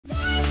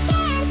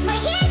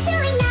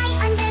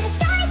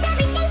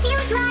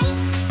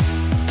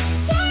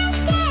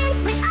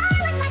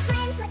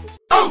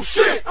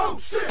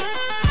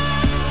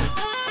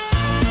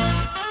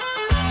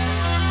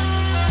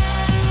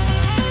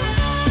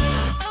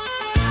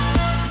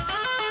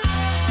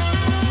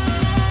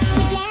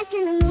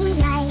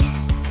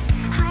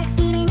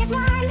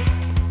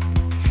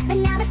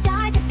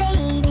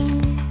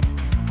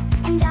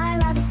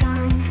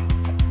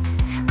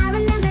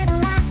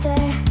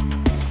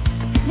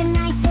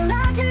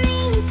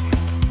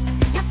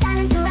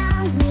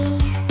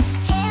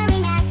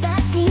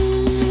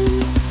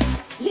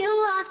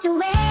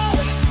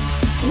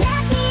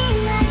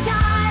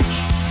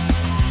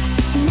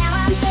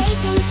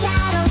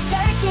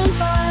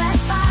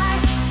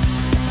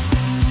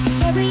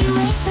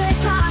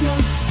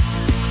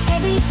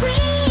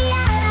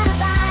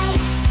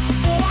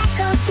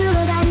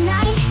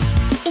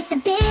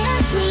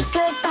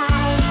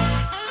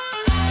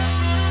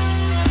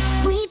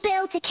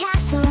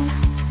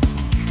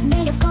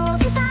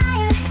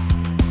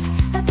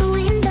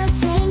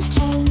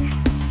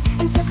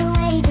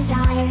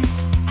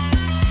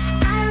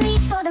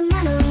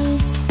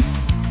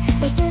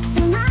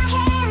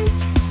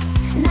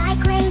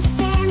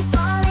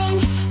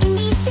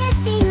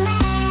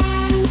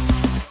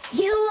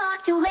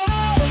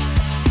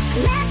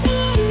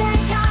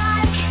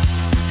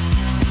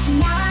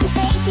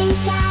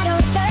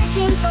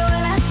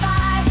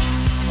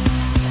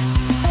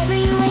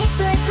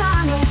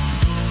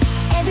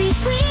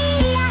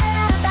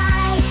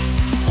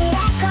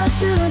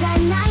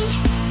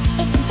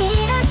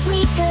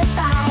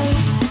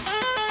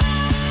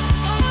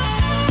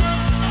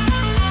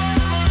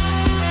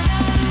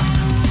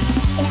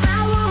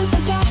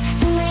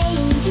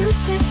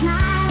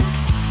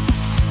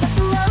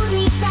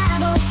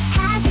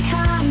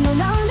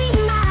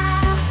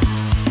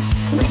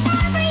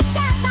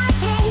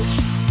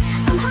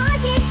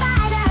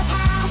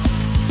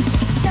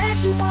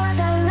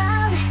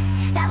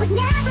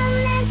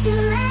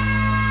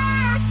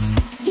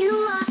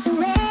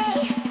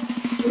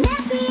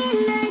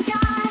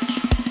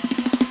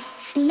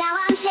Now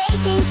I'm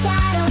chasing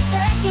shadows,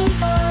 searching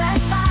for a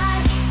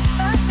spark,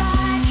 a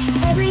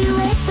spark. Every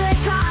whispered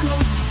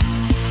promise,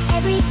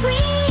 every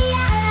sweet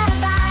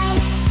lullaby,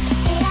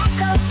 it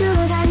echoes through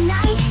the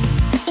night.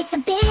 It's a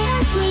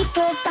bittersweet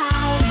goodbye.